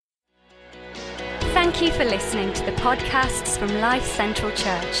Thank you for listening to the podcasts from Life Central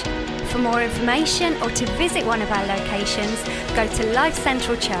Church. For more information or to visit one of our locations, go to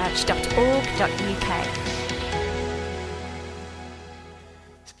lifecentralchurch.org.uk.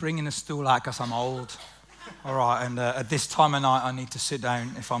 It's bringing a stool out because I'm old. All right, and at this time of night, I need to sit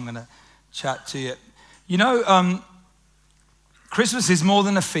down if I'm going to chat to you. You know, Christmas is more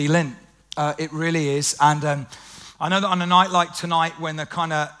than a feeling. It really is. And I know that on a night like tonight, when the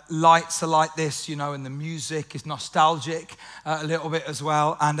kind of lights are like this, you know, and the music is nostalgic a little bit as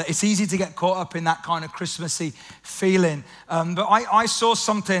well, and it's easy to get caught up in that kind of Christmassy feeling. But I saw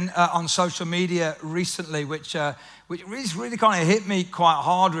something on social media recently, which really kind of hit me quite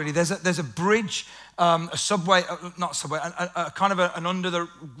hard. Really, there's a bridge. A subway, not subway, a kind of an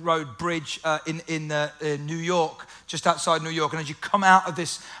under-the-road bridge in New York, just outside New York. And as you come out of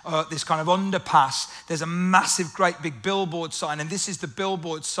this kind of underpass, there's a massive, great big billboard sign. And this is the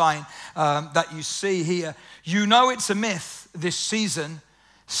billboard sign that you see here. You know it's a myth this season,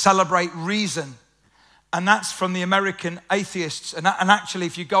 celebrate reason. And that's from the American Atheists. And actually,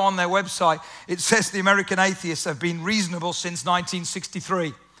 if you go on their website, it says the American Atheists have been reasonable since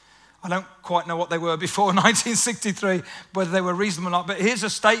 1963. I don't quite know what they were before 1963, whether they were reasonable or not. But here's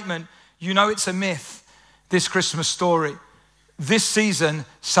a statement. You know it's a myth, this Christmas story. This season,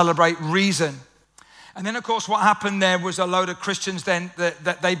 celebrate reason. And then, of course, what happened there was a load of Christians then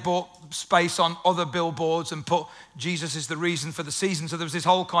that they bought space on other billboards and put Jesus is the reason for the season. So there was this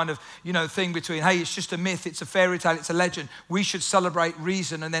whole kind of, thing between, hey, it's just a myth, it's a fairy tale, it's a legend. We should celebrate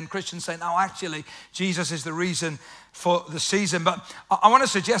reason. And then Christians say, no, actually, Jesus is the reason for the season. But I want to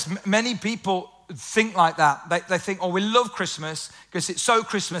suggest many people think like that. They think, oh, we love Christmas because it's so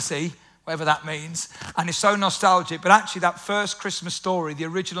Christmassy, whatever that means, and it's so nostalgic. But actually that first Christmas story, the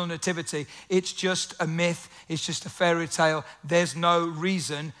original nativity, it's just a myth, it's just a fairy tale. There's no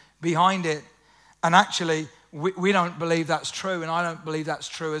reason behind it. And actually, we don't believe that's true, and I don't believe that's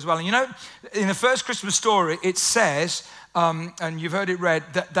true as well. And in the first Christmas story, it says, and you've heard it read,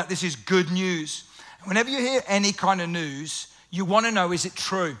 that this is good news. Whenever you hear any kind of news, you want to know, is it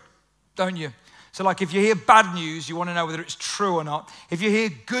true? Don't you? So like if you hear bad news, you want to know whether it's true or not. If you hear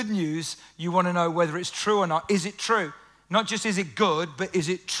good news, you want to know whether it's true or not. Is it true? Not just is it good, but is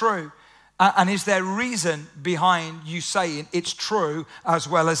it true? And is there reason behind you saying it's true as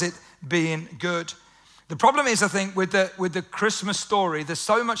well as it being good? The problem is, I think, with the Christmas story, there's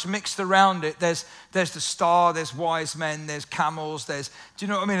so much mixed around it. There's the star, there's wise men, there's camels, do you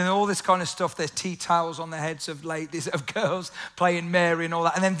know what I mean? And all this kind of stuff. There's tea towels on the heads of ladies, of girls playing Mary and all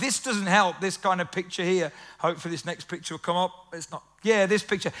that. And then this doesn't help, this kind of picture here. Hopefully this next picture will come up. It's not. Yeah, this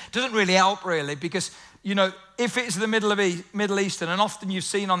picture doesn't really help really because, if it's the Middle Eastern, and often you've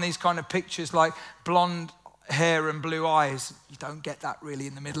seen on these kind of pictures like blonde hair and blue eyes. You don't get that really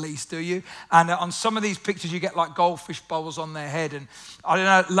in the Middle East, do you? And on some of these pictures, you get like goldfish bowls on their head. And I don't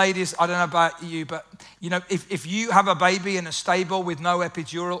know, ladies, I don't know about you, but if you have a baby in a stable with no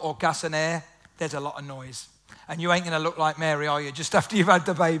epidural or gas and air, there's a lot of noise. And you ain't going to look like Mary, are you? Just after you've had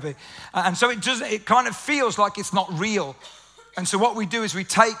the baby. And so it kind of feels like it's not real. And so what we do is we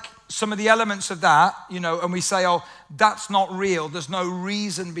take some of the elements of that, and we say, oh, that's not real. There's no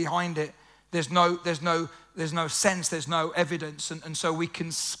reason behind it. There's no sense, there's no evidence. And so we can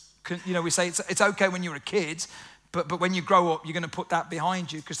we say it's okay when you're a kid, but when you grow up, you're going to put that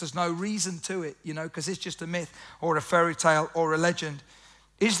behind you because there's no reason to it, because it's just a myth or a fairy tale or a legend.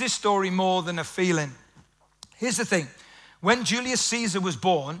 Is this story more than a feeling? Here's the thing. When Julius Caesar was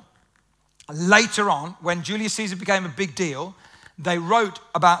born, later on, when Julius Caesar became a big deal, they wrote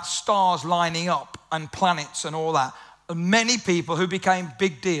about stars lining up and planets and all that. Many people who became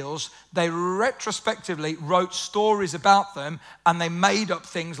big deals, they retrospectively wrote stories about them and they made up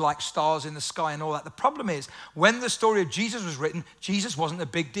things like stars in the sky and all that. The problem is, when the story of Jesus was written, Jesus wasn't a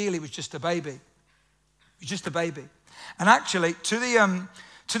big deal. He was just a baby. He was just a baby. And actually, to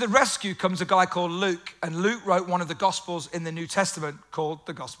the rescue comes a guy called Luke. And Luke wrote one of the Gospels in the New Testament called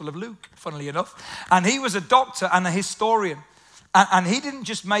the Gospel of Luke, funnily enough. And he was a doctor and a historian. And he didn't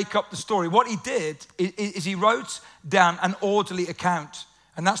just make up the story. What he did is he wrote down an orderly account.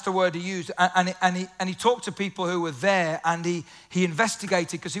 And that's the word he used. And he talked to people who were there and he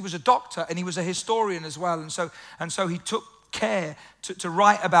investigated because he was a doctor and he was a historian as well. And so he took care to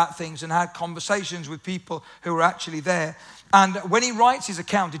write about things and had conversations with people who were actually there. And when he writes his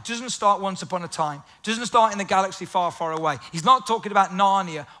account, it doesn't start once upon a time. It doesn't start in a galaxy far, far away. He's not talking about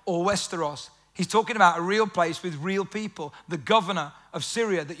Narnia or Westeros. He's talking about a real place with real people. The governor of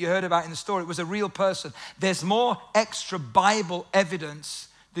Syria that you heard about in the story was a real person. There's more extra Bible evidence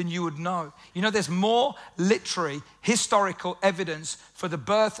than you would know. You know, there's more literary, historical evidence for the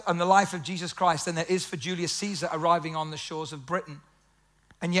birth and the life of Jesus Christ than there is for Julius Caesar arriving on the shores of Britain.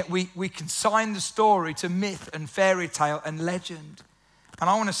 And yet we consign the story to myth and fairy tale and legend. And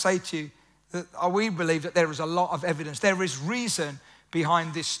I want to say to you that we believe that there is a lot of evidence. There is reason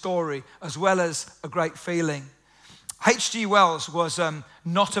behind this story as well as a great feeling. H.G. Wells was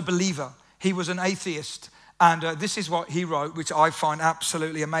not a believer. He was an atheist. And this is what he wrote, which I find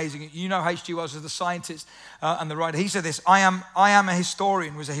absolutely amazing. You know H.G. Wells is the scientist and the writer. He said this, I am a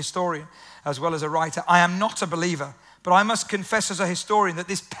historian, was a historian as well as a writer. I am not a believer, but I must confess as a historian that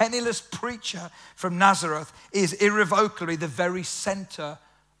this penniless preacher from Nazareth is irrevocably the very center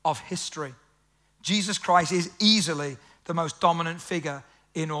of history. Jesus Christ is easily the most dominant figure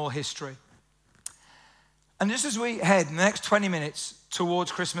in all history. And just as we head in the next 20 minutes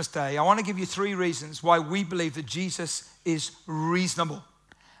towards Christmas Day, I want to give you 3 reasons why we believe that Jesus is reasonable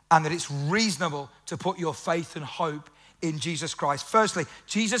and that it's reasonable to put your faith and hope in Jesus Christ. Firstly,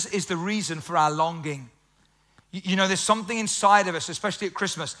 Jesus is the reason for our longing. You know, there's something inside of us, especially at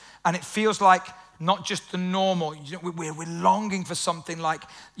Christmas, and it feels like not just the normal. You know, we're longing for something like,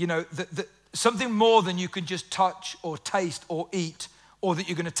 you know, something more than you can just touch or taste or eat or that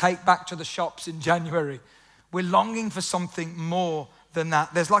you're going to take back to the shops in January. We're longing for something more than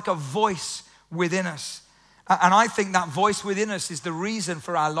that. There's like a voice within us. And I think that voice within us is the reason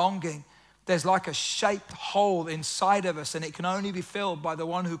for our longing. There's like a shaped hole inside of us, and it can only be filled by the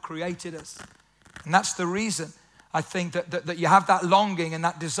one who created us. And that's the reason I think that you have that longing and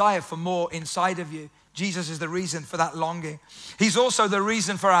that desire for more inside of you. Jesus is the reason for that longing. He's also the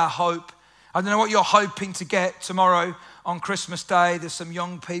reason for our hope. I don't know what you're hoping to get tomorrow on Christmas Day. There's some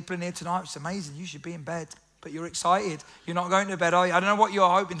young people in here tonight. It's amazing. You should be in bed, but you're excited. You're not going to bed, are you? I don't know what you're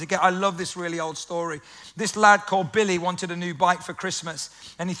hoping to get. I love this really old story. This lad called Billy wanted a new bike for Christmas,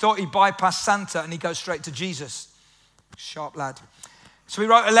 and he thought he'd bypass Santa and he'd go straight to Jesus. Sharp lad. So he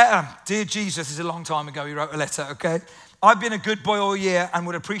wrote a letter. Dear Jesus, this is a long time ago he wrote a letter, okay? I've been a good boy all year and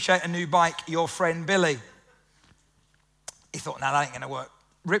would appreciate a new bike, your friend Billy. He thought, no, that ain't going to work.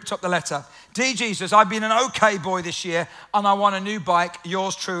 Ripped up the letter. Dear Jesus, I've been an okay boy this year and I want a new bike,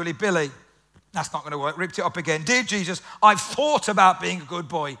 yours truly, Billy. That's not going to work. Ripped it up again. Dear Jesus, I've thought about being a good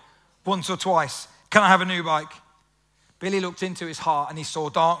boy once or twice. Can I have a new bike? Billy looked into his heart and he saw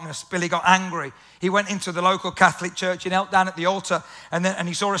darkness. Billy got angry. He went into the local Catholic church. He knelt down at the altar and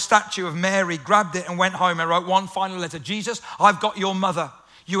he saw a statue of Mary, grabbed it and went home and wrote one final letter. Jesus, I've got your mother.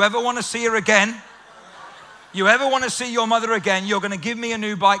 You ever want to see her again? You ever want to see your mother again? You're going to give me a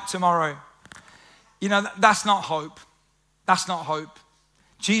new bike tomorrow. You know, that's not hope. That's not hope.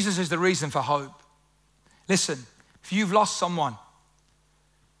 Jesus is the reason for hope. Listen, if you've lost someone,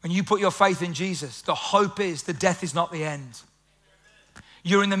 when you put your faith in Jesus, the hope is that death is not the end.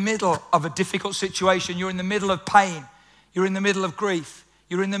 You're in the middle of a difficult situation. You're in the middle of pain. You're in the middle of grief.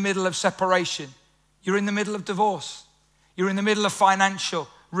 You're in the middle of separation. You're in the middle of divorce. You're in the middle of financial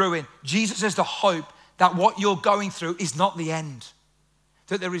ruin. Jesus is the hope that what you're going through is not the end.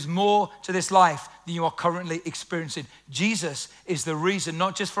 That there is more to this life than you are currently experiencing. Jesus is the reason,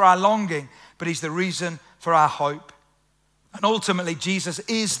 not just for our longing, but he's the reason for our hope. And ultimately, Jesus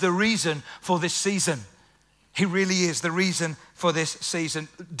is the reason for this season. He really is the reason for this season.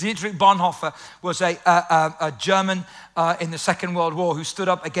 Dietrich Bonhoeffer was a German in the Second World War who stood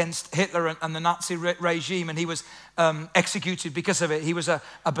up against Hitler and the Nazi regime, and he was executed because of it. He was a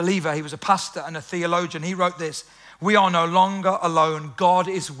believer, he was a pastor and a theologian. He wrote this: we are no longer alone. God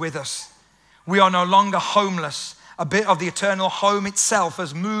is with us. We are no longer homeless. A bit of the eternal home itself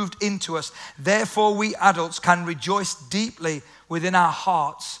has moved into us. Therefore, we adults can rejoice deeply within our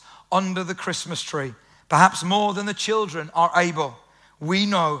hearts under the Christmas tree. Perhaps more than the children are able. We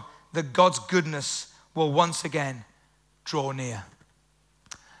know that God's goodness will once again draw near.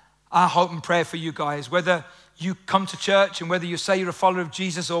 Our hope and prayer for you guys, whether you come to church and whether you say you're a follower of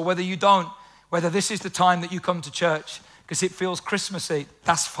Jesus or whether you don't, whether this is the time that you come to church because it feels Christmassy,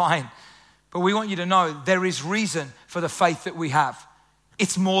 that's fine. But we want you to know there is reason for the faith that we have.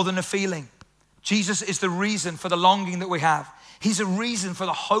 It's more than a feeling. Jesus is the reason for the longing that we have. He's a reason for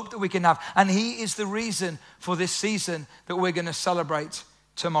the hope that we can have. And he is the reason for this season that we're going to celebrate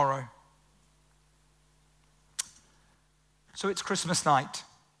tomorrow. So it's Christmas night.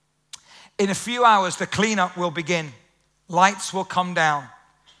 In a few hours, the cleanup will begin. Lights will come down.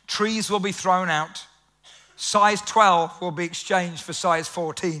 Trees will be thrown out. Size 12 will be exchanged for size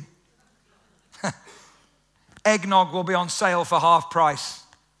 14. Eggnog will be on sale for half price.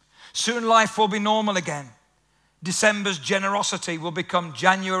 Soon life will be normal again. December's generosity will become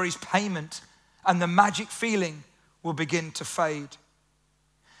January's payment, and the magic feeling will begin to fade.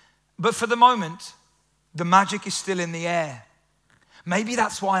 But for the moment, the magic is still in the air. Maybe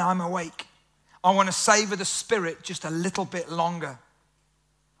that's why I'm awake. I want to savor the Spirit just a little bit longer.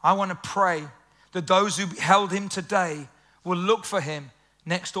 I want to pray that those who beheld him today will look for him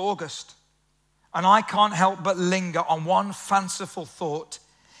next August. And I can't help but linger on one fanciful thought.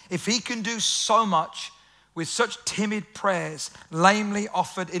 If he can do so much with such timid prayers lamely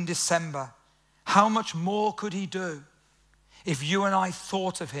offered in December, how much more could he do if you and I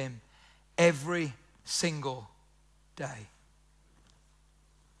thought of him every single day?